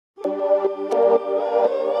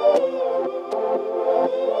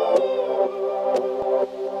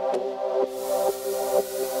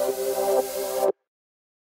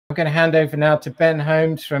I'm going to hand over now to Ben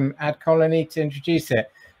Holmes from AdColony to introduce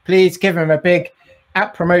it. Please give him a big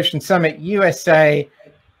App Promotion Summit USA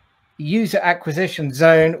User Acquisition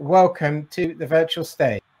Zone. Welcome to the virtual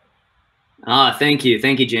stage. Thank you.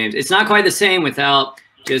 Thank you, James. It's not quite the same without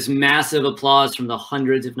just massive applause from the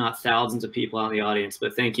hundreds, if not thousands of people out in the audience,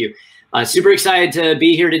 but thank you. Super excited to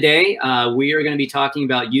be here today. We are going to be talking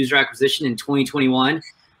about user acquisition in 2021.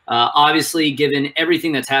 Obviously, given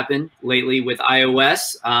everything that's happened lately with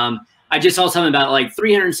iOS, I just saw something about like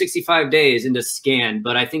 365 days into Scan,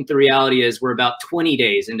 but I think the reality is we're about 20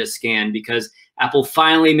 days into Scan because Apple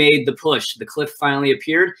finally made the push. The cliff finally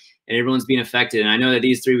appeared and everyone's being affected. And I know that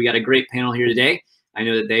these three, we got a great panel here today. I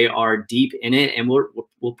know that they are deep in it, and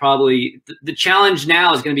we'll probably, the challenge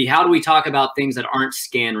now is going to be how do we talk about things that aren't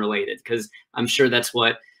Scan related, because I'm sure that's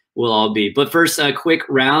what we'll all be. But first, a quick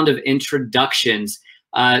round of introductions.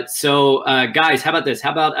 Guys, how about this?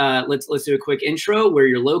 How about let's do a quick intro, where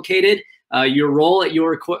you're located, your role at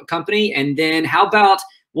your company, and then how about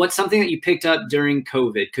what's something that you picked up during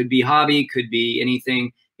COVID? Could be hobby, could be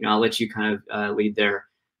anything. You know, I'll let you kind of lead there.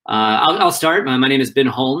 I'll start. My name is Ben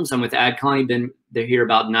Holmes. I'm with AdColony. Been here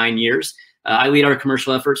about 9 years. I lead our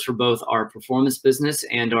commercial efforts for both our performance business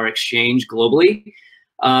and our exchange globally.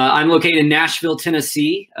 I'm located in Nashville,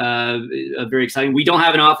 Tennessee. Very exciting. We don't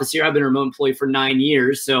have an office here. I've been a remote employee for 9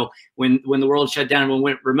 years. So when the world shut down and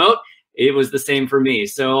went remote, it was the same for me.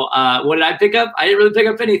 So what did I pick up? I didn't really pick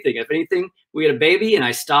up anything. If anything, we had a baby and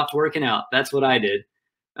I stopped working out. That's what I did.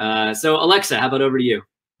 So Alexa, how about over to you?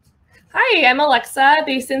 Hi, I'm Alexa,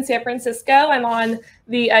 based in San Francisco. I'm on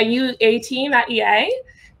the UA team at EA.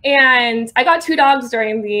 And I got 2 dogs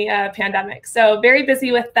during the pandemic. So very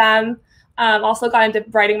busy with them. Also got into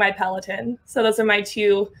riding my Peloton. So those are my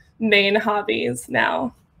 2 main hobbies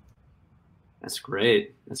now. That's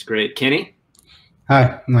great. That's great. Kenny?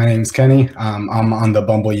 Hi, my name's Kenny. I'm on the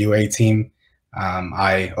Bumble UA team.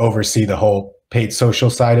 I oversee the whole paid social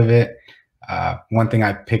side of it. One thing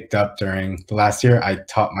I picked up during the last year, I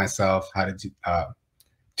taught myself how to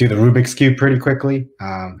do the Rubik's Cube pretty quickly.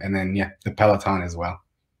 And then, yeah, the Peloton as well.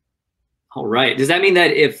 All right. Does that mean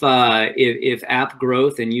that if app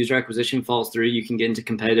growth and user acquisition falls through, you can get into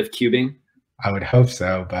competitive cubing? I would hope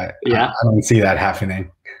so, but yeah, I don't see that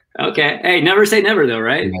happening. Okay. Hey, never say never though,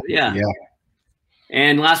 right? Yeah. Yeah.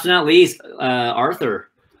 And last but not least, Arthur.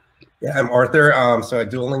 Yeah, I'm Arthur. So at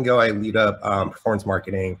Duolingo, I lead up performance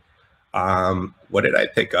marketing. What did I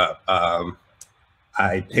pick up?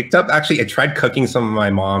 I picked up, actually, I tried cooking some of my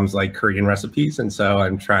mom's like Korean recipes. And so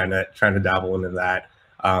I'm trying to dabble into that.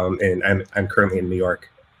 And I'm currently in New York.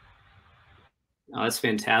 Oh, that's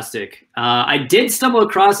fantastic. I did stumble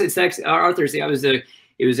across Arthur. See,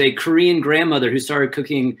 it was a Korean grandmother who started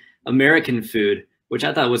cooking American food, which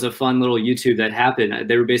I thought was a fun little YouTube that happened.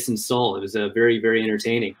 They were based in Seoul. It was very, very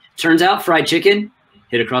entertaining. Turns out fried chicken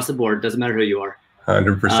hit across the board. Doesn't matter who you are.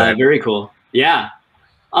 100%. Very cool. Yeah.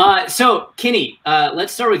 So Kenny,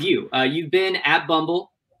 let's start with you. You've been at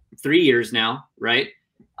Bumble 3 years now, right?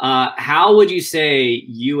 How would you say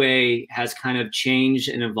UA has kind of changed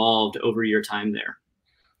and evolved over your time there?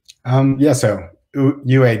 Yeah, so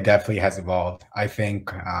UA definitely has evolved. I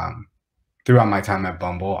think throughout my time at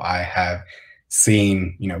Bumble, I have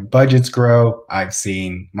seen, budgets grow. I've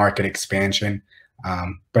seen market expansion.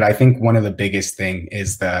 But I think one of the biggest thing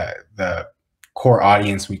is the core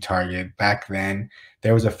audience we target. Back then,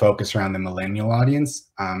 there was a focus around the millennial audience.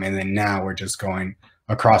 And then now we're just going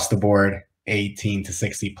across the board, 18 to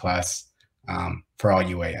 60 plus for all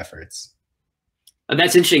UA efforts.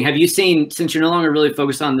 That's interesting. Have you seen, since you're no longer really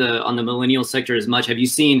focused on the millennial sector as much, have you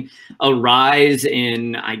seen a rise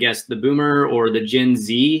in, I guess, the boomer or the Gen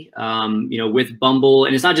Z, with Bumble?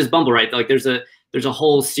 And it's not just Bumble, right? Like there's a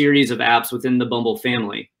whole series of apps within the Bumble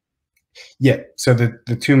family. Yeah. So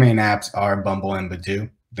the 2 main apps are Bumble and Badoo.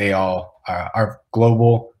 They all are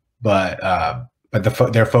global, but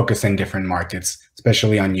they're focused in different markets,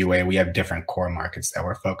 especially on UA. We have different core markets that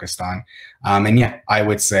we're focused on. And yeah, I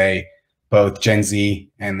would say both Gen Z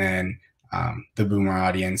and then the boomer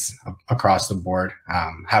audience across the board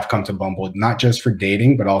have come to Bumble, not just for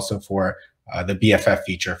dating, but also for the BFF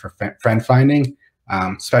feature for friend finding,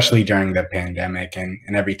 especially during the pandemic and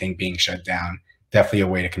everything being shut down. Definitely a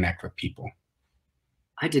way to connect with people.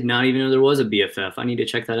 I did not even know there was a BFF. I need to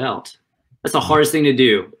check that out. That's the hardest thing to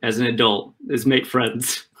do as an adult, is make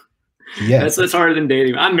friends. Yeah, that's harder than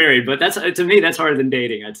dating. I'm married, but to me, that's harder than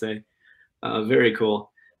dating, I'd say. Very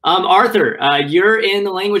cool. Arthur, you're in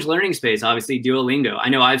the language learning space, obviously Duolingo. I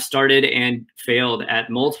know I've started and failed at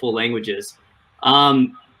multiple languages.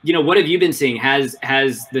 What have you been seeing? Has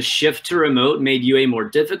the shift to remote made UA more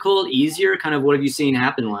difficult, easier? Kind of what have you seen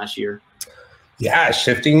happen last year? Yeah,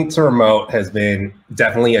 shifting to remote has been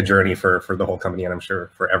definitely a journey for the whole company, and I'm sure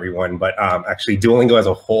for everyone. But actually, Duolingo as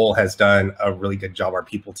a whole has done a really good job. Our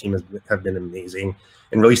people team have been amazing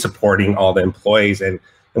and really supporting all the employees, and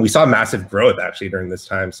we saw massive growth actually during this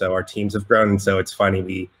time. So our teams have grown, and so it's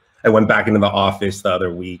funny. I went back into the office the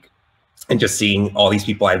other week, and just seeing all these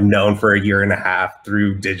people I've known for a year and a half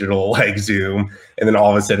through digital like Zoom, and then all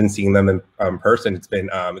of a sudden seeing them in person, it's been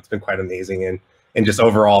quite amazing. And just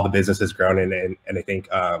overall, the business has grown, and I think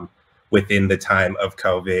within the time of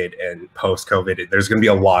COVID and post-COVID, there's going to be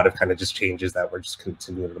a lot of kind of just changes that we're just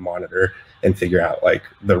continuing to monitor and figure out like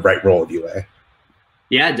the right role of UA.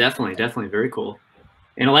 Yeah, definitely, very cool.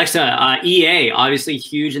 And Alexa, EA obviously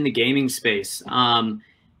huge in the gaming space.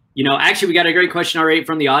 You know, actually, we got a great question already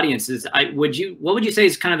from the audience. What would you say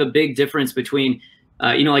is kind of a big difference between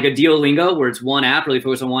you know, like a Duolingo where it's one app, really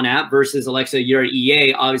focused on one app, versus Alexa, you're at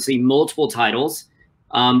EA, obviously multiple titles.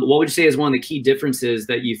 What would you say is one of the key differences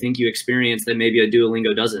that you think you experience that maybe a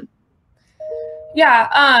Duolingo doesn't?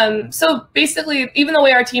 Yeah, so basically, even the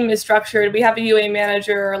way our team is structured, we have a UA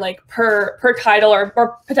manager like per title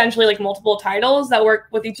or potentially like multiple titles that work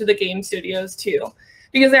with each of the game studios too.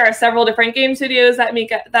 Because there are several different game studios that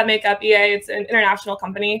make up EA. It's an international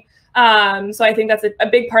company. So I think that's a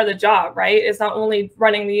big part of the job, right? It's not only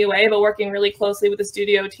running the UA, but working really closely with the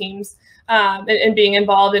studio teams and being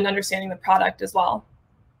involved in understanding the product as well.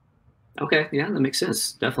 Okay, yeah, that makes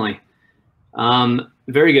sense, definitely.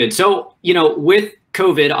 Very good. So, you know, with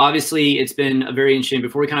COVID, obviously it's been a very interesting,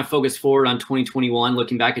 before we kind of focus forward on 2021,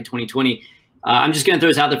 looking back at 2020, I'm just going to throw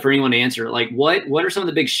this out there for anyone to answer. Like, what are some of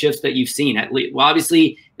the big shifts that you've seen? Well,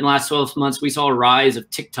 obviously, in the last 12 months, we saw a rise of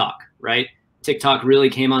TikTok, right? TikTok really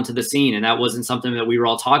came onto the scene, and that wasn't something that we were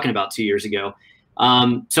all talking about 2 years ago.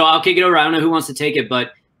 So I'll kick it over. I don't know who wants to take it,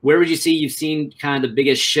 but where would you see you've seen kind of the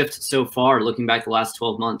biggest shift so far, looking back the last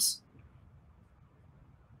 12 months?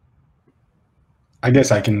 I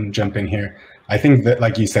guess I can jump in here. I think that,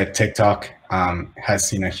 like you said, TikTok has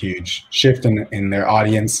seen a huge shift in their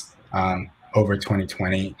audience over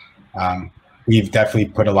 2020. We've definitely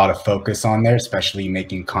put a lot of focus on there, especially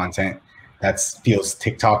making content that feels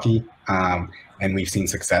TikTok-y, and we've seen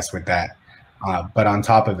success with that. But on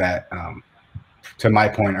top of that, to my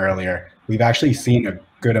point earlier, we've actually seen a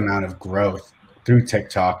good amount of growth through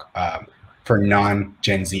TikTok for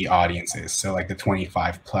non-Gen Z audiences, so like the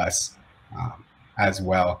 25 plus as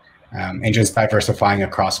well, and just diversifying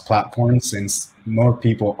across platforms. Since more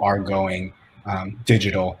people are going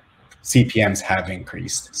digital, CPMs have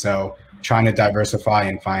increased. So trying to diversify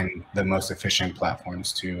and find the most efficient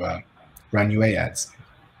platforms to run UA ads.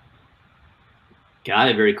 Got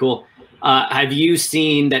it. Very cool. Have you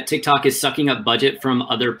seen that TikTok is sucking up budget from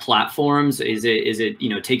other platforms? Is it you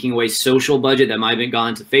know, taking away social budget that might have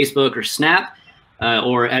gone to Facebook or Snap,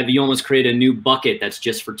 or have you almost created a new bucket that's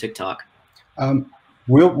just for TikTok?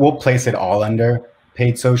 We'll place it all under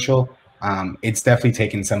paid social. It's definitely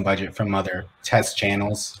taken some budget from other test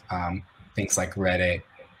channels, things like Reddit,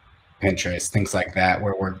 Pinterest, things like that,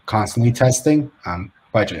 where we're constantly testing.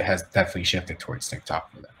 Budget has definitely shifted towards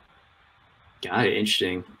TikTok for that. Got it.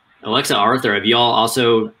 Interesting. Alexa, Arthur, have you all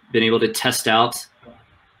also been able to test out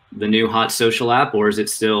the new hot social app, or is it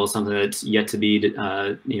still something that's yet to be,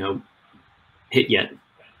 you know, hit yet?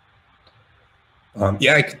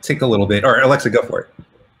 Yeah, I could take a little bit. Or Alexa, go for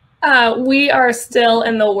it. We are still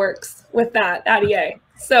in the works with that at EA.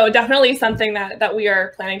 So definitely something that we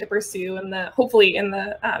are planning to pursue hopefully in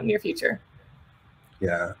the near future.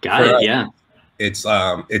 Yeah. Got it. Yeah. It's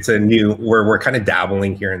a new, we're kind of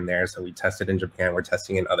dabbling here and there. So we tested in Japan, we're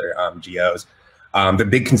testing in other geos. The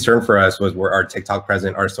big concern for us was our TikTok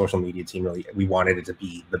presence, our social media team, really, we wanted it to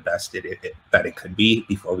be the best that it could be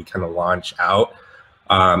before we kind of launch out.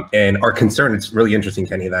 And our concern, it's really interesting,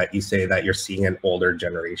 Kenny, that you say that you're seeing an older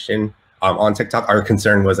generation on TikTok. Our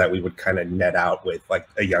concern was that we would kind of net out with like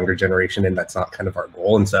a younger generation, and that's not kind of our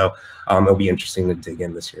goal. And so it'll be interesting to dig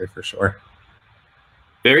in this year for sure.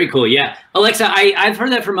 Very cool. Yeah. Alexa, I've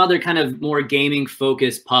heard that from other kind of more gaming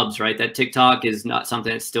focused pubs, right? That TikTok is not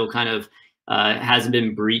something that still kind of hasn't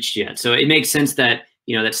been breached yet. So it makes sense that,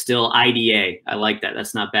 you know, that's still IDA. I like that.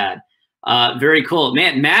 That's not bad. Very cool.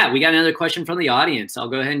 Man, Matt, we got another question from the audience. I'll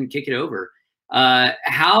go ahead and kick it over.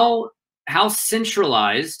 How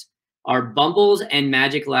centralized are Bumble's and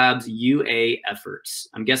Magic Lab's UA efforts?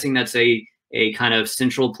 I'm guessing that's a kind of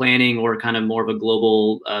central planning or kind of more of a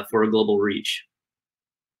global, for a global reach.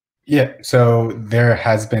 Yeah, so there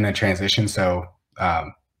has been a transition. So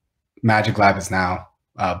Magic Lab is now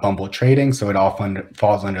Bumble Trading, so it all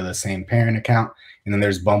falls under the same parent account. And then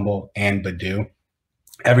there's Bumble and Badoo.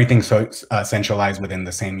 Everything's so centralized within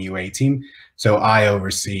the same UA team. So I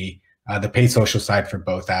oversee the paid social side for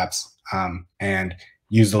both apps, and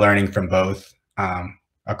use the learning from both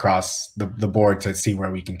across the board to see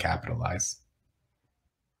where we can capitalize.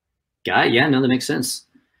 Got it. Yeah, no, that makes sense.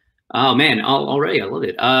 Oh man, already I love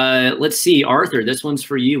it. Let's see, Arthur, this one's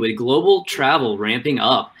for you. With global travel ramping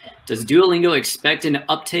up, does Duolingo expect an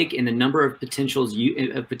uptake in the number of potential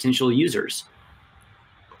users?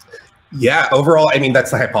 Yeah, overall, I mean,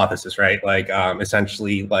 that's the hypothesis, right? Like,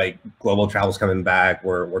 essentially, like global travel's coming back.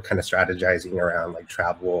 We're kind of strategizing around like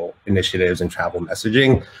travel initiatives and travel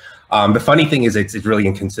messaging. The funny thing is it's really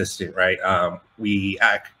inconsistent, right? We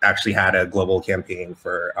actually had a global campaign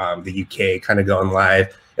for the UK kind of going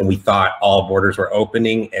live, and we thought all borders were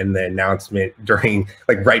opening, and the announcement during,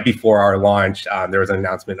 like right before our launch, there was an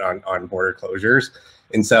announcement on border closures.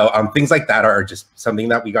 And so things like that are just something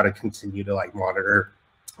that we got to continue to like monitor,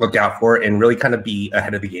 look out for, and really kind of be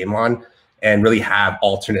ahead of the game on, and really have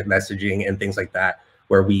alternate messaging and things like that,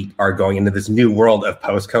 where we are going into this new world of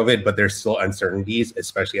post-COVID, but there's still uncertainties,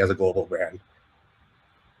 especially as a global brand.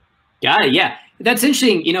 Got it. Yeah, that's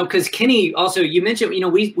interesting. You know, because Kenny, also you mentioned, you know,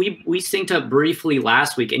 we synced up briefly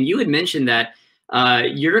last week, and you had mentioned that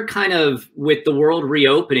you're kind of, with the world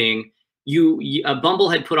reopening, Bumble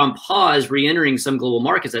had put on pause re-entering some global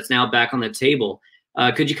markets. That's now back on the table.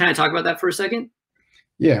 Could you kind of talk about that for a second?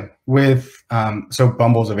 Yeah, with so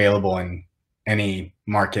Bumble's available in any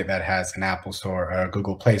market that has an Apple Store or a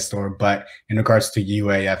Google Play Store, but in regards to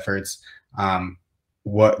UA efforts,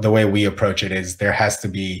 the way we approach it is there has to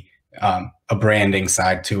be a branding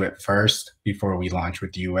side to it first before we launch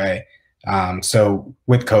with UA. So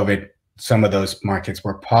with COVID, some of those markets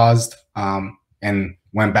were paused and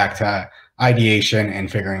went back to ideation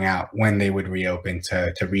and figuring out when they would reopen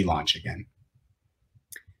to relaunch again.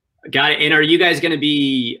 Got it. And are you guys going to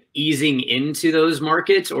be easing into those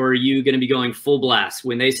markets, or are you going to be going full blast?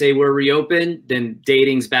 When they say we're reopened, then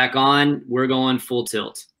dating's back on, we're going full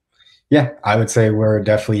tilt? Yeah, I would say we're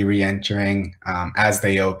definitely re-entering as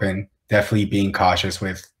they open, definitely being cautious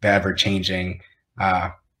with the ever-changing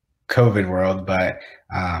COVID world. But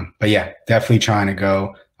yeah, definitely trying to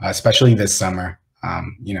go, especially this summer.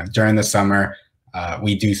 You know, during the summer,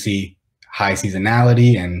 we do see high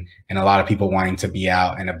seasonality and a lot of people wanting to be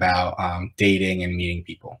out and about, dating and meeting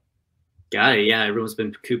people. Got it. Yeah, everyone's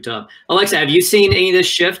been cooped up. Alexa, have you seen any of this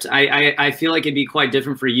shift? I feel like it'd be quite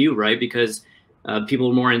different for you, right? Because people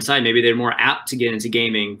are more inside. Maybe they're more apt to get into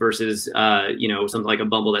gaming versus, you know, something like a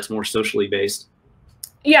Bumble that's more socially based.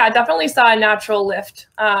 Yeah, definitely saw a natural lift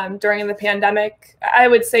during the pandemic. I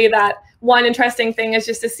would say that one interesting thing is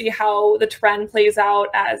just to see how the trend plays out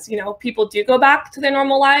as, you know, people do go back to their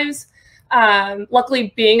normal lives.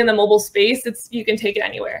 Luckily, being in the mobile space, you can take it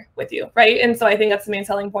anywhere with you, right? And so I think that's the main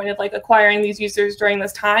selling point of like acquiring these users during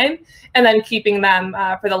this time and then keeping them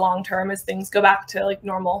for the long term as things go back to like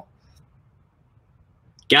normal.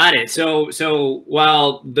 Got it. So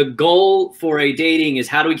while the goal for a dating is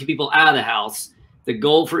how do we keep people out of the house, the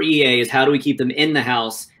goal for EA is how do we keep them in the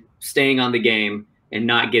house, staying on the game and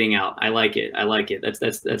not getting out. I like it. I like it.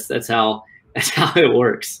 That's how it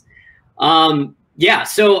works. Yeah,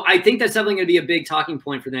 so I think that's definitely going to be a big talking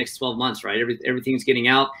point for the next 12 months, right? Everything's getting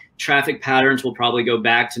out. Traffic patterns will probably go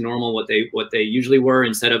back to normal, what they usually were,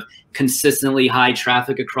 instead of consistently high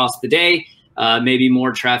traffic across the day, maybe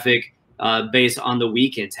more traffic based on the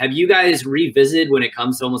weekends. Have you guys revisited when it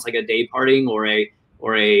comes to almost like a day parting or a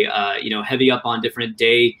you know, heavy up on different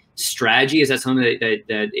day strategy? Is that something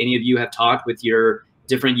that any of you have talked with your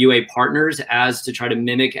different UA partners as to try to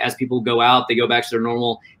mimic as people go out, they go back to their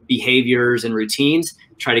normal behaviors and routines,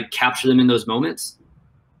 try to capture them in those moments?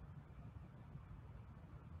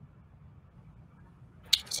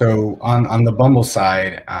 So on the Bumble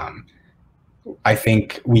side, I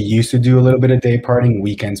think we used to do a little bit of day partying.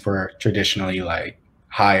 Weekends were traditionally like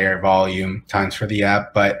higher volume times for the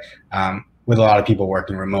app, but with a lot of people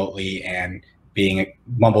working remotely and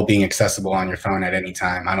Bumble being accessible on your phone at any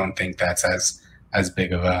time, I don't think that's as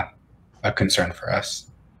big of a concern for us.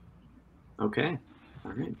 Okay.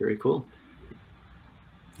 All right. Very cool.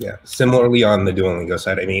 Yeah. Similarly on the Duolingo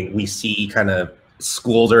side, I mean, we see kind of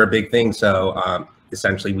schools are a big thing. So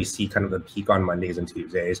essentially we see kind of a peak on Mondays and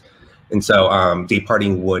Tuesdays. And so day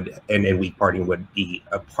partying would and week partying would be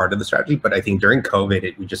a part of the strategy. But I think during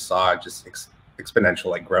COVID, we just saw exponential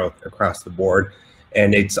like growth across the board.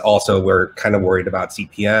 And it's also, we're kind of worried about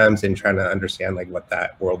CPMs and trying to understand like what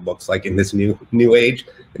that world looks like in this new age.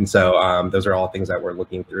 And so those are all things that we're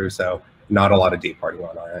looking through. So not a lot of day partying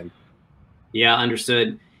on our end. Yeah,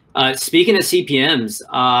 understood. Speaking of CPMs,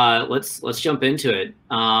 let's jump into it.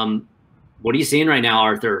 What are you seeing right now,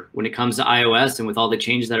 Arthur, when it comes to iOS and with all the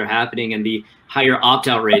changes that are happening and the higher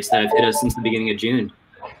opt-out rates that have hit us since the beginning of June?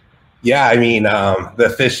 Yeah, I mean, the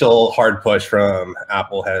official hard push from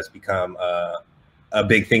Apple has become a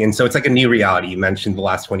big thing, and so it's like a new reality. You mentioned the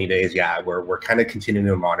last 20 days. Yeah, we're kind of continuing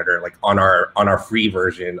to monitor. Like on our free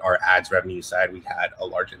version, our ads revenue side, we had a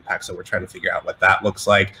large impact. So we're trying to figure out what that looks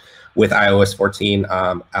like with iOS 14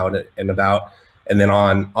 out and about. And then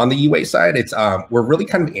on the UA side, it's we're really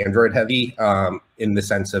kind of Android heavy in the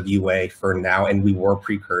sense of UA for now, and we were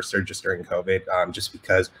precursor just during COVID, just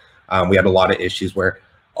because we had a lot of issues where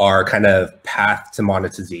our kind of path to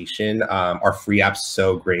monetization, our free app's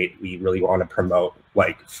so great. We really want to promote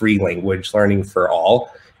like free language learning for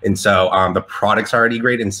all. And so the product's already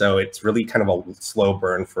great. And so it's really kind of a slow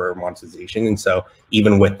burn for monetization. And so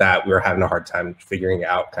even with that, we were having a hard time figuring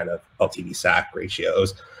out kind of LTV SAC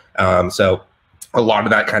ratios. So a lot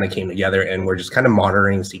of that kind of came together, and we're just kind of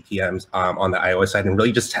monitoring CPMs on the iOS side and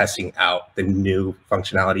really just testing out the new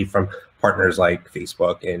functionality from partners like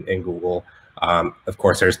Facebook and Google. Of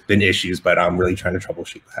course, there's been issues, but I'm really trying to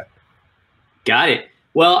troubleshoot that. Got it.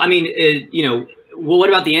 Well, I mean, you know, well, what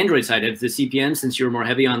about the Android side of the CPM? Since you were more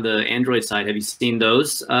heavy on the Android side, have you seen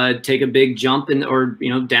those take a big jump or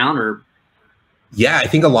down or? Yeah, I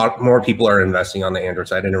think a lot more people are investing on the Android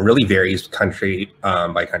side, and it really varies country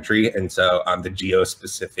by country. And so the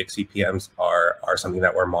geo-specific CPMs are something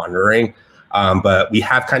that we're monitoring. But we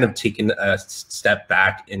have kind of taken a step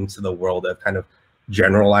back into the world of kind of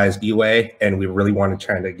generalized UA, and we really want to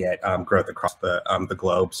try to get growth across the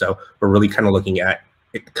globe. So we're really kind of looking at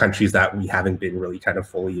countries that we haven't been really kind of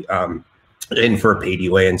fully in for paid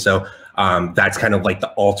UA. And so that's kind of like the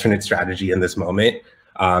alternate strategy in this moment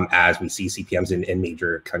as we see CPMs in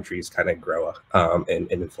major countries kind of grow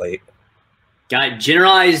and inflate. Got it.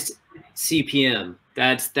 Generalized CPM.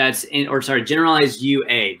 Generalized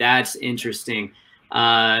UA. That's interesting.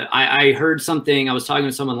 I heard something, I was talking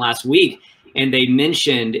to someone last week, and they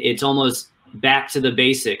mentioned it's almost back to the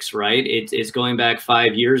basics, right? It's going back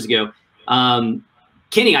 5 years ago.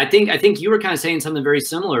 Kenny, I think you were kind of saying something very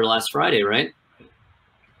similar last Friday, right?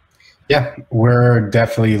 Yeah, we're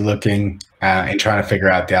definitely looking and trying to figure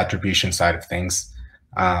out the attribution side of things.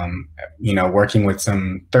 Working with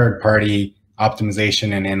some third-party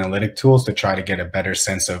optimization and analytic tools to try to get a better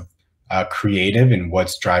sense of creative and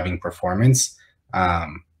what's driving performance.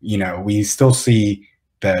 We still see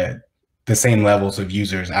the same levels of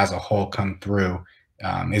users as a whole come through.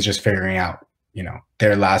 Is just figuring out,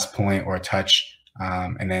 their last point or touch,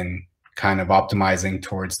 and then kind of optimizing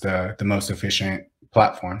towards the most efficient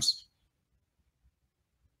platforms.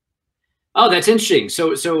 Oh, that's interesting.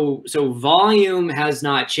 So volume has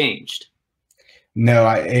not changed. No,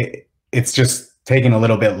 it's just taking a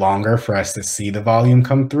little bit longer for us to see the volume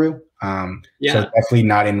come through. So definitely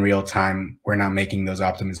not in real time. We're not making those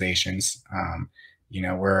optimizations.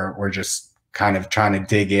 We're just kind of trying to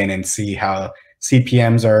dig in and see how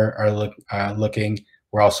CPMs are looking.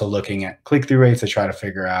 We're also looking at click-through rates to try to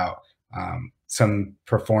figure out some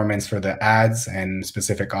performance for the ads and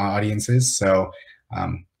specific audiences. So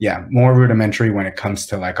more rudimentary when it comes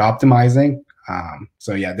to like optimizing.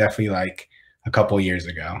 So yeah, definitely like a couple years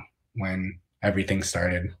ago when everything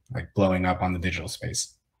started like blowing up on the digital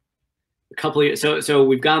space. A couple years. So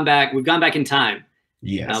we've gone back in time.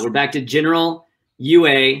 Yes. We're back to general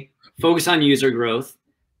UA, focus on user growth.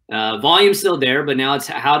 Volume's still there, but now it's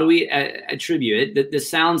how do we attribute it? This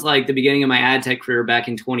sounds like the beginning of my ad tech career back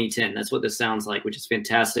in 2010. That's what this sounds like, which is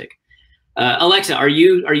fantastic. Alexa, are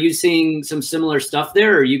you seeing some similar stuff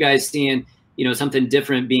there, or are you guys seeing something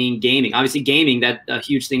different being gaming? Obviously, gaming, that a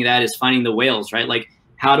huge thing of that is finding the whales, right? Like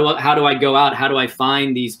how do I go out? How do I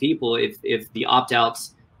find these people if the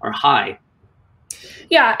opt-outs are high?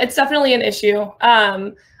 Yeah, it's definitely an issue.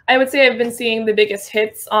 I would say I've been seeing the biggest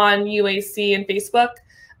hits on UAC and Facebook,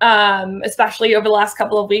 especially over the last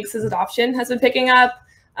couple of weeks as adoption has been picking up.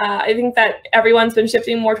 I think that everyone's been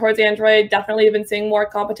shifting more towards Android. Definitely been seeing more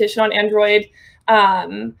competition on Android.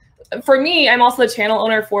 For me, I'm also the channel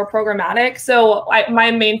owner for programmatic. So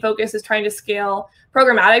my main focus is trying to scale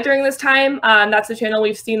programmatic during this time. That's the channel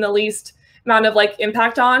we've seen the least amount of like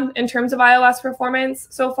impact on in terms of iOS performance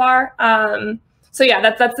so far. So yeah,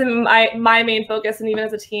 that's my main focus. And even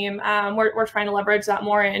as a team, we're trying to leverage that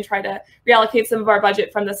more and try to reallocate some of our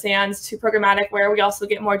budget from the SANs to programmatic, where we also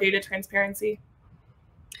get more data transparency.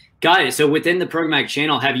 Got it. So within the programmatic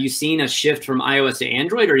channel, have you seen a shift from iOS to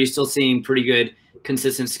Android, or are you still seeing pretty good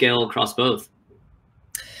consistent scale across both?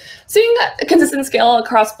 Seeing a consistent scale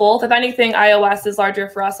across both. If anything, iOS is larger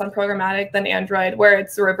for us on programmatic than Android, where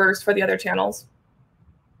it's the reverse for the other channels.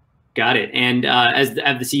 Got it. And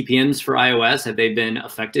have the CPMs for iOS, have they been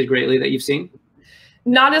affected greatly that you've seen?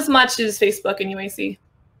 Not as much as Facebook and UAC.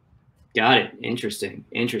 Got it. Interesting.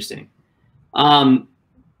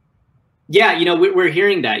 Yeah, you know, we're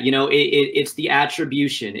hearing that. You know, it's the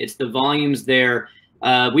attribution, it's the volumes there.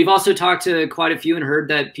 We've also talked to quite a few and heard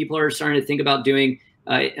that people are starting to think about doing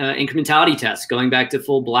incrementality tests, going back to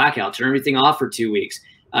full blackout, turn everything off for 2 weeks.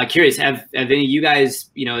 Curious, have any of you guys,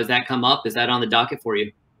 you know, has that come up? Is that on the docket for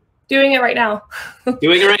you? Doing it right now.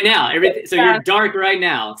 Doing it right now. Everything. So yeah. You're dark right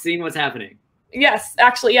now, seeing what's happening. Yes,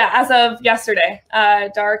 actually, yeah. As of yesterday,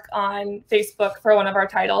 dark on Facebook for one of our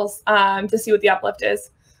titles to see what the uplift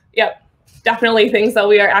is. Yep, definitely things that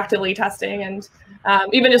we are actively testing, and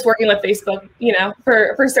even just working with Facebook, you know,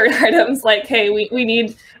 for certain items like, hey, we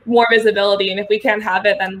need more visibility, and if we can't have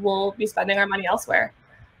it, then we'll be spending our money elsewhere.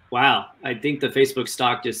 Wow, I think the Facebook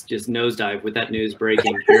stock just nosedived with that news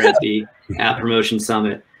breaking here at the App Promotion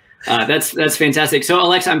Summit. That's fantastic. So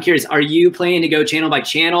Alexa, I'm curious, are you planning to go channel by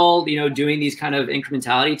channel, you know, doing these kind of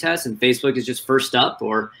incrementality tests, and Facebook is just first up,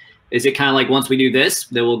 or is it kind of like once we do this,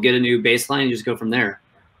 then we'll get a new baseline and just go from there?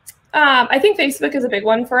 I think Facebook is a big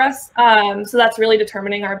one for us. So that's really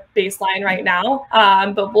determining our baseline right now,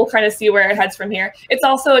 but we'll kind of see where it heads from here. It's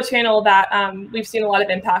also a channel that we've seen a lot of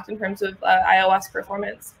impact in terms of iOS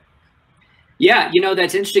performance. Yeah, you know,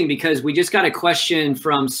 that's interesting because we just got a question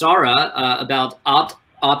from Sarah about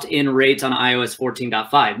opt-in rates on iOS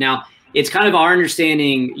 14.5. Now, it's kind of our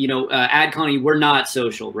understanding, you know, AdColony, we're not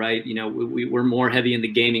social, right? You know, we're more heavy in the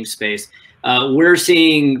gaming space. We're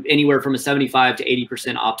seeing anywhere from a 75 to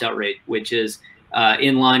 80% opt-out rate, which is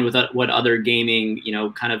in line with what other gaming, you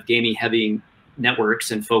know, kind of gaming heavy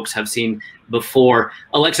networks and folks have seen before.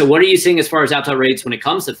 Alexa, what are you seeing as far as opt-out rates when it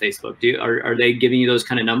comes to Facebook? Are they giving you those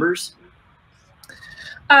kind of numbers?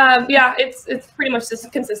 Yeah, it's pretty much just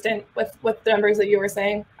consistent with the numbers that you were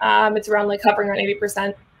saying. It's around like hovering around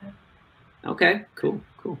 80%. Okay, cool.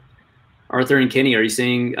 Arthur and Kenny, are you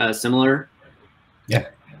seeing similar? Yeah.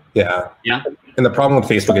 And the problem with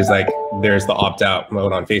Facebook is like there's the opt-out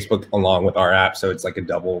mode on Facebook along with our app, so it's like a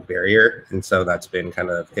double barrier, and so that's been kind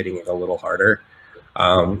of hitting it a little harder.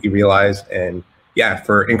 We realized, and yeah,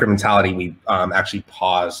 for incrementality, we actually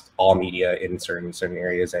paused all media in certain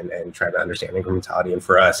areas and tried to understand incrementality. And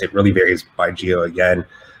for us, it really varies by geo again,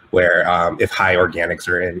 where if high organics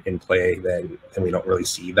are in play, then we don't really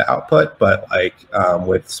see the output. But like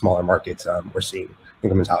with smaller markets, we're seeing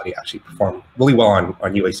incrementality actually perform really well on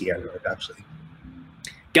UAC Android actually.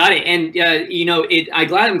 Got it. And you know, I'm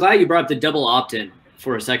glad you brought up the double opt-in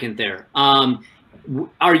for a second there.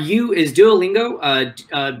 Is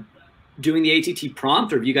Duolingo doing the ATT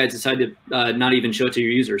prompt, or have you guys decided to not even show it to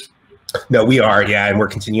your users? No, we are, yeah, and we're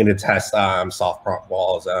continuing to test soft prompt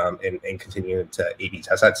walls and continuing to A/B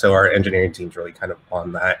test that. So our engineering team's really kind of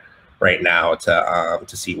on that right now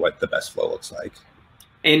to see what the best flow looks like.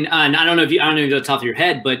 And I don't know if you off the top of your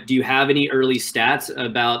head, but do you have any early stats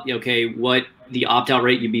about what the opt-out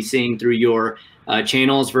rate you'd be seeing through your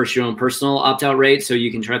channels versus your own personal opt-out rate, so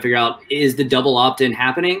you can try to figure out, is the double opt-in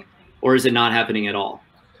happening or is it not happening at all?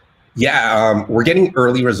 Yeah, we're getting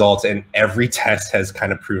early results, and every test has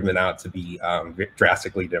kind of proven out to be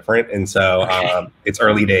drastically different. And so it's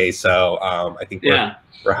early days. So I think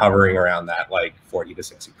we're hovering around that like 40 to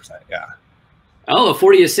 60%. Yeah. Oh, a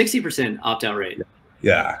 40 to 60% opt-out rate.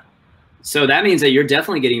 Yeah. So that means that you're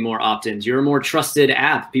definitely getting more opt-ins. You're a more trusted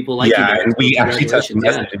app. People like you. Yeah, and we actually tested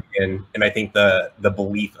messaging, and I think the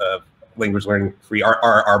belief of Language Learning Free,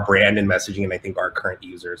 our brand and messaging, and I think our current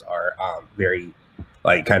users are very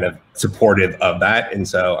kind of supportive of that. And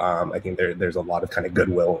so I think there's a lot of kind of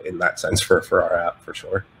goodwill in that sense for our app for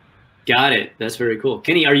sure. Got it. That's very cool.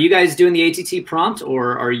 Kenny, are you guys doing the ATT prompt,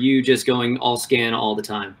 or are you just going all scan all the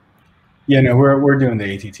time? Yeah, no, we're doing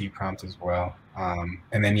the ATT prompt as well.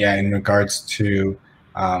 And then, yeah, in regards to,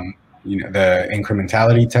 the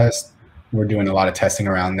incrementality test, we're doing a lot of testing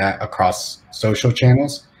around that across social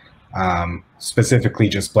channels, specifically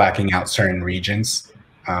just blacking out certain regions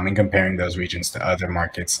and comparing those regions to other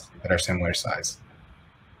markets that are similar size.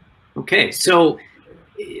 Okay, so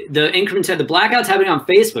the blackout's happening on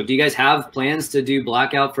Facebook. Do you guys have plans to do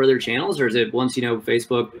blackout for other channels, or is it once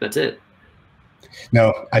Facebook, that's it?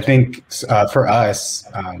 No, I think for us,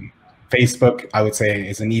 Facebook, I would say,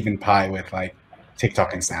 is an even pie with like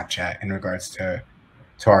TikTok and Snapchat in regards to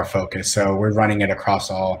our focus. So we're running it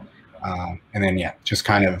across all, and then just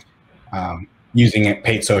kind of using it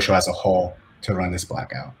paid social as a whole to run this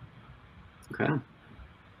blackout. Okay.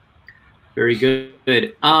 Very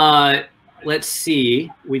good. Let's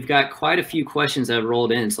see. We've got quite a few questions that have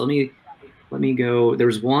rolled in. So let me go. There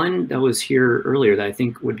was one that was here earlier that I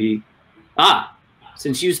think would be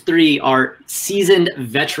since you three are seasoned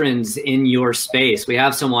veterans in your space, we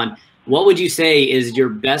have someone. What would you say is your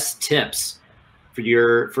best tips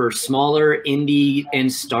for smaller indie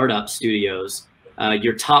and startup studios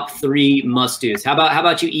your top 3 must-dos. How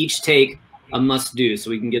about you each take a must-do so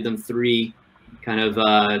we can give them 3 kind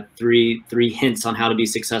of three hints on how to be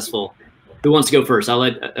successful. Who wants to go first? I'll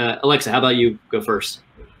let Alexa, how about you go first?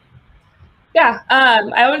 Yeah,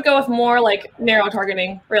 I would go with more like narrow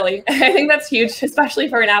targeting, really. I think that's huge, especially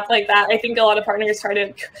for an app like that. I think a lot of partners try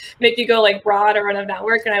to make you go like broad or run a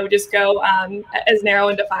network, and I would just go as narrow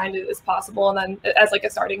and defined as possible, and then as like a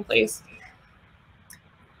starting place.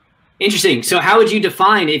 Interesting. So how would you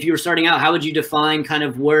define, if you were starting out, how would you define kind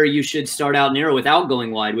of where you should start out narrow without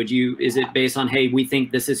going wide? Is it based on, hey, we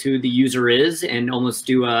think this is who the user is, and almost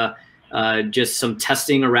do just some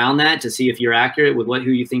testing around that to see if you're accurate with who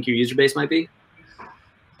you think your user base might be?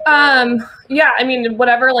 Yeah, I mean,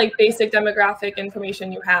 whatever like basic demographic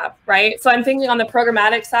information you have, right? So I'm thinking on the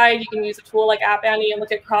programmatic side, you can use a tool like App Annie and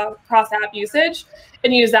look at cross-app usage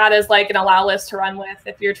and use that as like an allow list to run with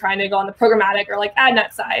if you're trying to go on the programmatic or like ad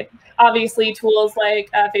net side. Obviously, tools like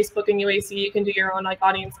Facebook and UAC, you can do your own like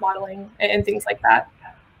audience modeling and things like that.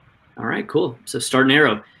 All right, cool. So start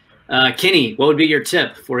narrow. Kenny, what would be your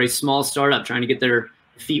tip for a small startup trying to get their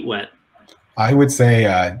feet wet? I would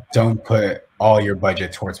say don't put all your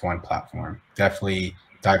budget towards one platform. Definitely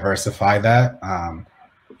diversify that.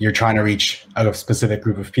 You're trying to reach a specific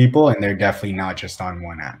group of people, and they're definitely not just on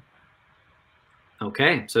one app.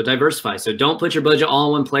 Okay, so diversify. So don't put your budget all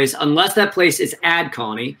in one place. Unless that place is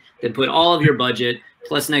AdColony, then put all of your budget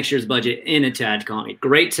plus next year's budget into AdColony.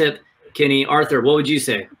 Great tip, Kenny. Arthur, what would you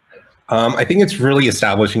say? I think it's really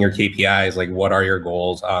establishing your KPIs, like what are your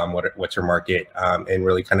goals, what's your market, and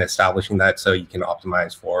really kind of establishing that so you can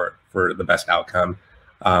optimize for the best outcome,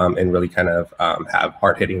 and really kind of have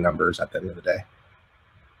hard-hitting numbers at the end of the day.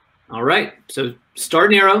 All right, so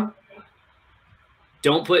start narrow.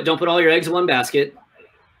 Don't put all your eggs in one basket,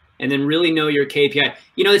 and then really know your KPI.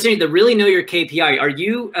 You know, the really know your KPI. Are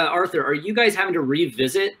you, Arthur, are you guys having to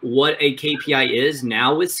revisit what a KPI is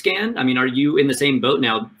now with Scan? I mean, are you in the same boat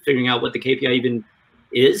now, figuring out what the KPI even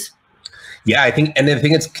is? Yeah, I think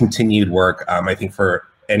it's continued work. I think for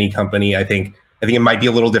any company, I think it might be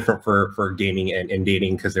a little different for gaming and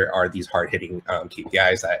dating, because there are these hard-hitting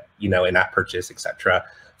KPIs that, you know, in-app purchase, etc.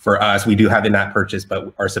 For us, we do have in-app purchase,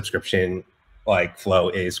 but our subscription flow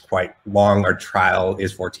is quite long. Our trial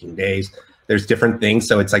is 14 days. There's different things.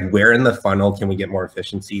 So it's like, where in the funnel can we get more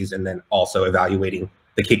efficiencies? And then also evaluating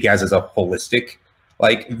the KPIs as a holistic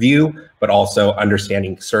view, but also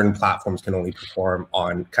understanding certain platforms can only perform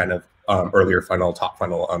on kind of earlier funnel, top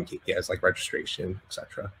funnel KPIs like registration,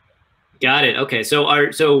 etc. Got it. Okay. So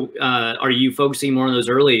are you focusing more on those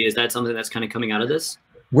early? Is that something that's kind of coming out of this?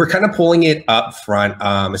 We're kind of pulling it up front,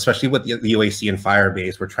 especially with the UAC and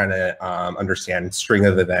Firebase. We're trying to understand string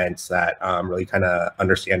of events that really kind of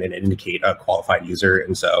understand and indicate a qualified user.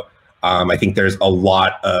 And so I think there's a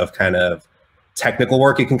lot of kind of technical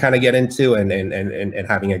work you can kind of get into, and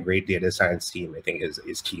having a great data science team, I think,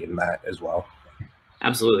 is key in that as well.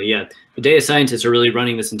 Absolutely, yeah. The data scientists are really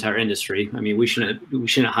running this entire industry. I mean, we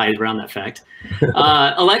shouldn't hide around that fact.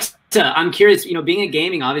 Alexa, I'm curious. You know, being in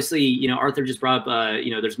gaming, obviously, you know, Arthur just brought up. You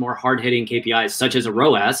know, there's more hard-hitting KPIs such as a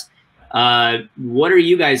ROAS. What are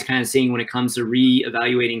you guys kind of seeing when it comes to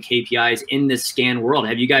re-evaluating KPIs in this Scan world?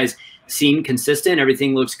 Have you guys seen consistent?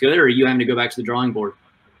 Everything looks good, or are you having to go back to the drawing board?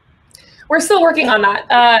 We're still working on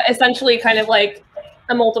that. Essentially, kind of like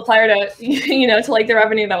a multiplier to, you know, to like the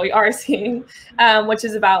revenue that we are seeing, which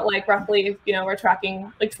is about like roughly, you know, we're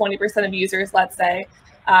tracking like 20% of users, let's say.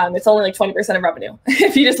 It's only like 20% of revenue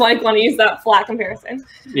if you just want to use that flat comparison.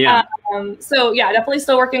 Yeah. So yeah, definitely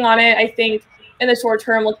still working on it. I think in the short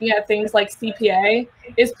term, looking at things like CPA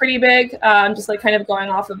is pretty big, just like kind of going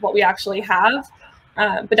off of what we actually have.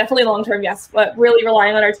 But definitely long term, yes, but really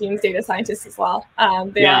relying on our team's data scientists as well.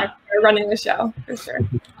 They're running the show for sure.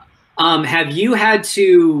 Have you had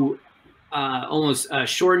to almost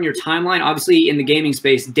shorten your timeline? Obviously, in the gaming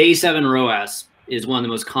space, day 7 ROAS is one of the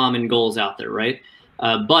most common goals out there, right?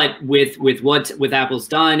 But with what Apple's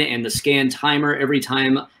done and the Scan timer, every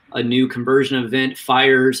time a new conversion event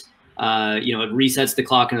fires, you know, it resets the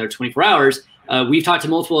clock another 24 hours. We've talked to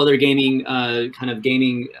multiple other gaming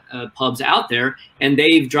pubs out there, and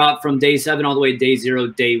they've dropped from day 7 all the way to day 0,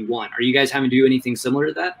 day 1. Are you guys having to do anything similar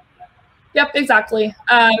to that? Yep, exactly.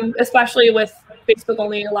 Especially with Facebook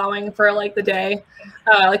only allowing for like the day,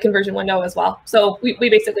 like conversion window as well. So we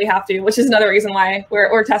basically have to, which is another reason why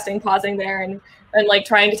we're testing pausing there and like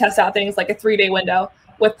trying to test out things like a 3-day window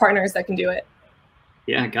with partners that can do it.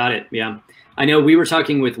 Yeah, got it. Yeah. I know we were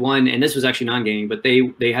talking with one, and this was actually non-gaming, but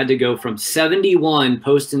they had to go from 71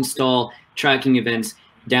 post-install tracking events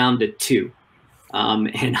down to 2.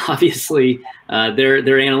 And obviously their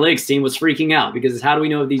analytics team was freaking out because how do we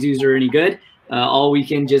know if these users are any good? all we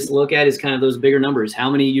can just look at is kind of those bigger numbers. How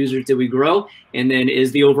many users did we grow? And then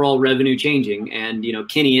is the overall revenue changing? And, you know,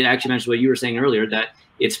 Kenny actually mentioned what you were saying earlier, that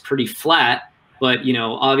it's pretty flat. But, you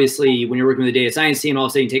know, obviously when you're working with a data science team, all of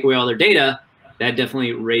a sudden you take away all their data, that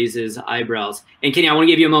definitely raises eyebrows. And Kenny, I want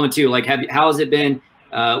to give you a moment too. Like, how has it been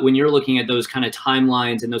when you're looking at those kind of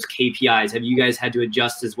timelines and those KPIs? Have you guys had to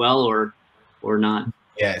adjust as well, or not?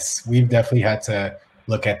 Yes, we've definitely had to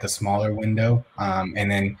look at the smaller window and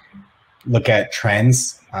then look at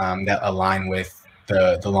trends that align with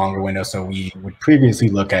the longer window. So we would previously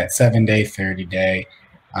look at 7-day, 30-day,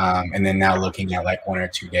 and then now looking at like 1 or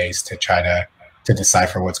 2 days to try to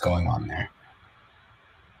decipher what's going on there.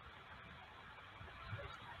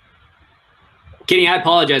 Kenny, I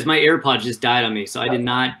apologize. My AirPods just died on me, so I did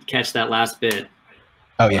not catch that last bit.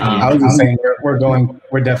 Oh yeah, I was just saying we're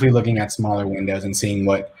definitely looking at smaller windows and seeing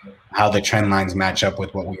how the trend lines match up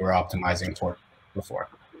with what we were optimizing for before.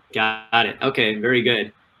 Got it. Okay, very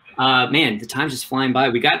good. Man, the time's just flying by.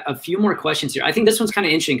 We got a few more questions here. I think this one's kind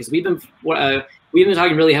of interesting because we've been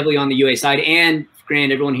talking really heavily on the UA side, and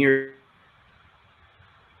Grant, everyone here.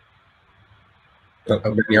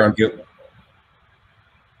 You're on mute.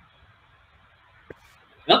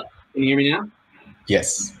 Oh, can you hear me now?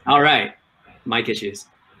 Yes. All right. Mic issues.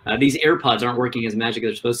 These AirPods aren't working as magic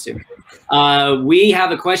as they're supposed to. We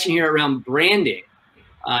have a question here around branding.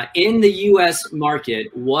 In the US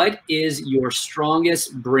market, what is your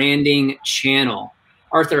strongest branding channel?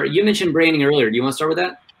 Arthur, you mentioned branding earlier. Do you want to start with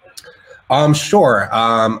that? Sure.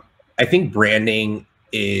 I think branding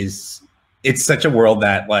it's such a world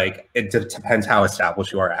that like it depends how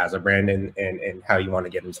established you are as a brand and how you want to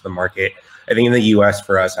get into the market. I think in the US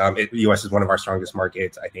for us, the US is one of our strongest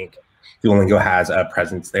markets. I think Duolingo has a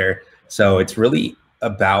presence there. So it's really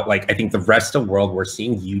about like, I think the rest of the world, we're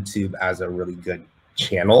seeing YouTube as a really good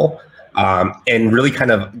channel and really kind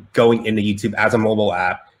of going into YouTube as a mobile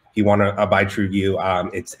app. If you want to buy TrueView,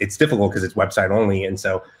 it's difficult because it's website only. And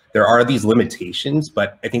so there are these limitations,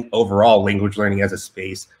 but I think overall language learning as a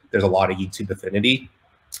space, there's a lot of YouTube affinity.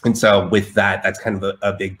 And so with that, that's kind of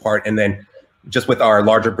a big part. And then just with our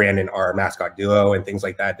larger brand and our mascot duo and things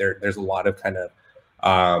like that, there's a lot of kind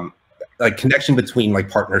of like connection between like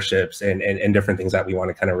partnerships and different things that we want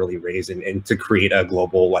to kind of really raise and to create a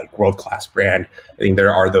global like world-class brand. I think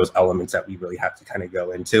there are those elements that we really have to kind of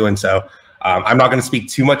go into. And so I'm not going to speak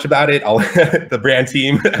too much about it. The brand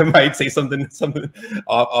team might say something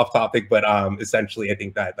off topic, but essentially I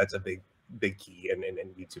think that's a big key, and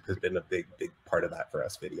YouTube has been a big part of that for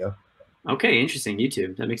us, video. Okay, interesting.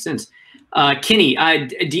 YouTube, that makes sense. Kenny,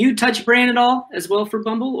 do you touch brand at all as well for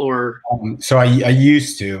Bumble, or? So I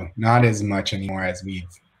used to, not as much anymore as we've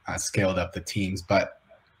scaled up the teams, but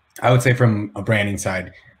I would say from a branding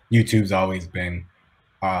side, YouTube's always been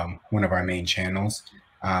one of our main channels.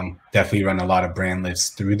 Definitely run a lot of brand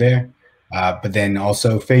lifts through there. But then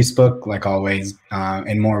also Facebook, like always,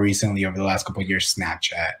 and more recently over the last couple of years,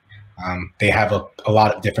 Snapchat. They have a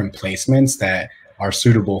lot of different placements that are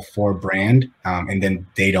suitable for brand, and then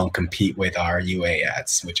they don't compete with our UA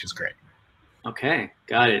ads, which is great. Okay,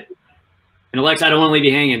 got it. And Alexa, I don't want to leave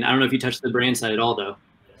you hanging. I don't know if you touched the brand side at all, though.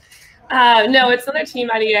 No, it's another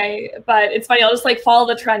team at EA, but it's funny. I'll just like follow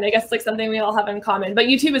the trend. I guess it's like something we all have in common. But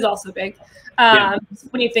YouTube is also big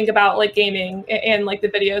when you think about like gaming and like the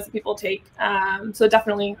videos that people take. So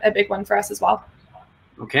definitely a big one for us as well.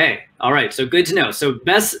 Okay, all right. So good to know. So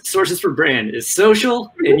best sources for brand is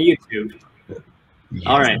social and YouTube. Yes.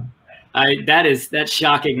 All right, that's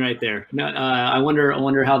shocking right there. No, I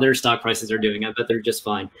wonder how their stock prices are doing. I bet they're just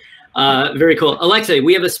fine. Very cool. Alexa,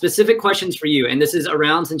 we have a specific questions for you, and this is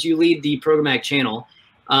around since you lead the programmatic channel.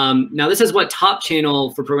 Now this is what top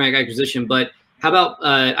channel for programmatic acquisition, but how about,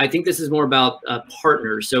 I think this is more about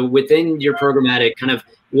partners. So within your programmatic, kind of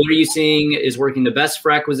what are you seeing is working the best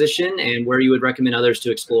for acquisition, and where you would recommend others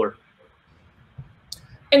to explore?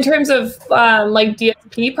 In terms of like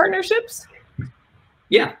DSP partnerships?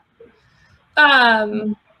 Yeah.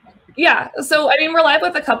 Yeah, so I mean, we're live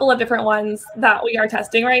with a couple of different ones that we are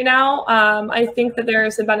testing right now. I think that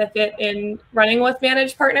there's a benefit in running with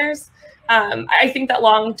managed partners. I think that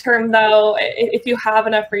long term, though, if you have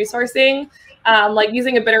enough resourcing, like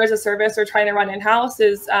using a bidder as a service or trying to run in-house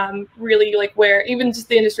is really like where even just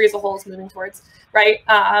the industry as a whole is moving towards, right?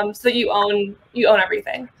 So that you own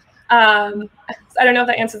everything. I don't know if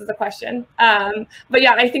that answers the question. But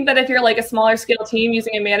yeah, I think that if you're like a smaller scale team,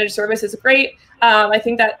 using a managed service is great. I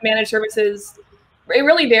think that managed services, it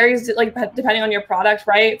really varies like depending on your product,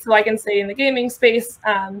 right? So I can say in the gaming space,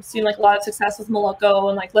 seen like a lot of success with Moloko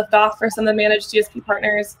and like Liftoff for some of the managed DSP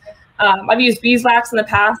partners. I've used Beeswax in the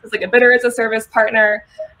past as like a bidder as a service partner.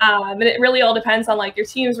 And it really all depends on like your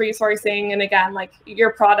team's resourcing and again, like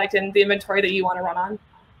your product and the inventory that you want to run on.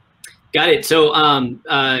 Got it. So,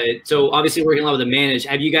 so obviously working a lot with the managed.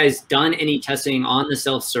 Have you guys done any testing on the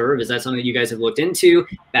self-serve? Is that something that you guys have looked into,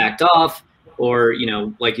 backed off, or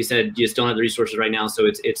like you said, you just don't have the resources right now, so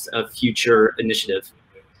it's a future initiative?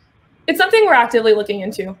 It's something we're actively looking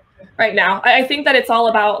into right now. I think that it's all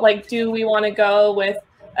about like, do we want to go with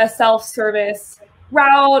a self-service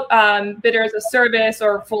route, bidder as a service,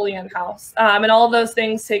 or fully in-house? And all of those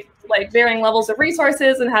things take like varying levels of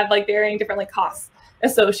resources and have like varying different like costs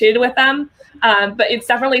associated with them. But it's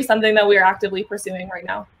definitely something that we're actively pursuing right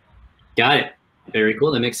now. Got it. Very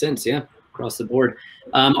cool. That makes sense. Yeah, across the board.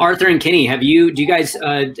 Arthur and Kenny, do you guys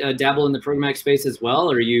dabble in the programmatic space as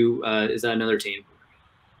well, or is that another team?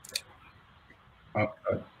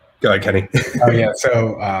 Go ahead, Kenny. Oh yeah.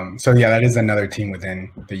 So yeah, that is another team within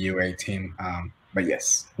the UA team. But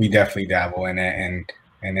yes, we definitely dabble in it,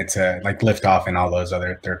 and it's like Liftoff and all those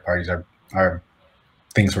other third parties are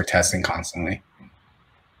things we're testing constantly.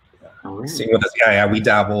 Right. Same with us. Yeah, we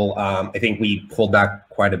dabble. I think we pulled back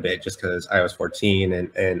quite a bit just because iOS 14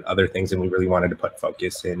 and other things, and we really wanted to put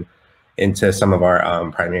focus into some of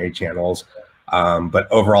our primary channels.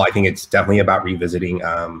 But overall, I think it's definitely about revisiting.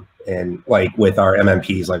 And like with our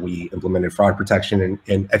MMPs, like we implemented fraud protection,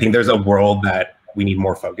 and I think there's a world that we need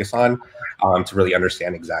more focus on to really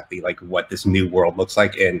understand exactly like what this new world looks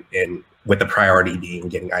like, and with the priority being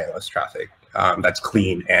getting iOS traffic that's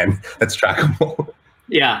clean and that's trackable.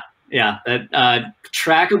 Yeah. Yeah, that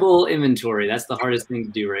trackable inventory, that's the hardest thing to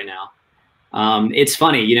do right now. It's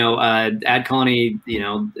funny, AdColony,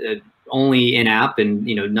 only in-app and,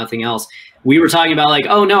 nothing else. We were talking about like,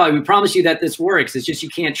 oh, no, we promise you that this works. It's just you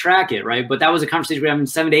can't track it, right? But that was a conversation we were having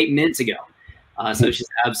 7 to 8 minutes ago. So it's just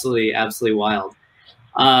absolutely, absolutely wild.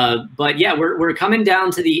 But yeah, we're coming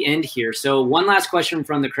down to the end here. So one last question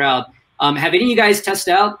from the crowd. Have any of you guys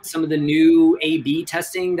tested out some of the new A/B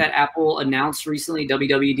testing that Apple announced recently,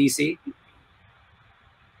 WWDC?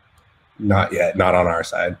 Not yet. Not on our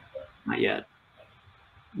side. Not yet.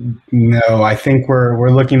 No, I think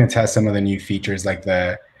we're looking to test some of the new features like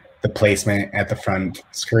the placement at the front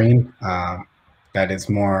screen. That is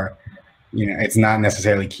more, it's not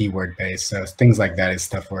necessarily keyword based. So things like that is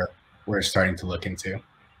stuff we're starting to look into.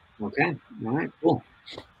 Okay. All right. Cool.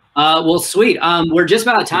 Well, sweet. We're just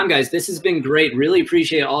about out of time, guys. This has been great. Really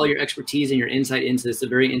appreciate all your expertise and your insight into this. It's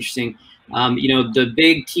very interesting. The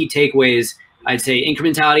big key takeaways, I'd say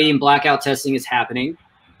incrementality and blackout testing is happening.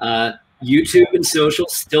 YouTube and social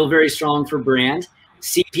still very strong for brand.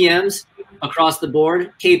 CPMs across the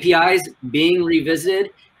board. KPIs being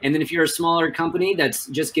revisited. And then if you're a smaller company that's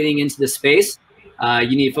just getting into the space,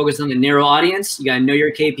 you need to focus on the narrow audience. You got to know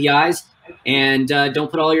your KPIs and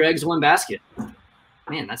don't put all your eggs in one basket.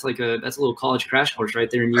 Man, that's a little college crash course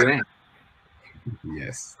right there in UA.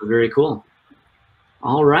 Yes. Very cool.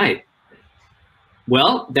 All right.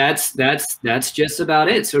 Well, that's just about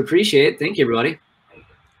it. So appreciate it. Thank you, everybody.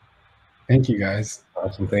 Thank you, guys.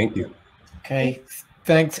 Awesome. Thank you. Okay.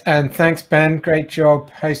 Thanks. And thanks, Ben. Great job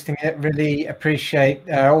hosting it. Really appreciate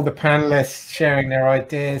all the panelists sharing their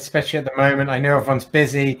ideas, especially at the moment. I know everyone's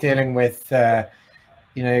busy dealing with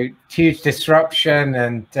huge disruption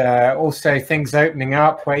and also things opening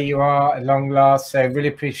up where you are at long last. So really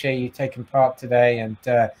appreciate you taking part today, and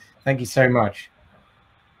thank you so much.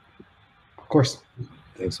 Of course.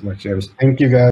 Thanks so much, James. Thank you, guys.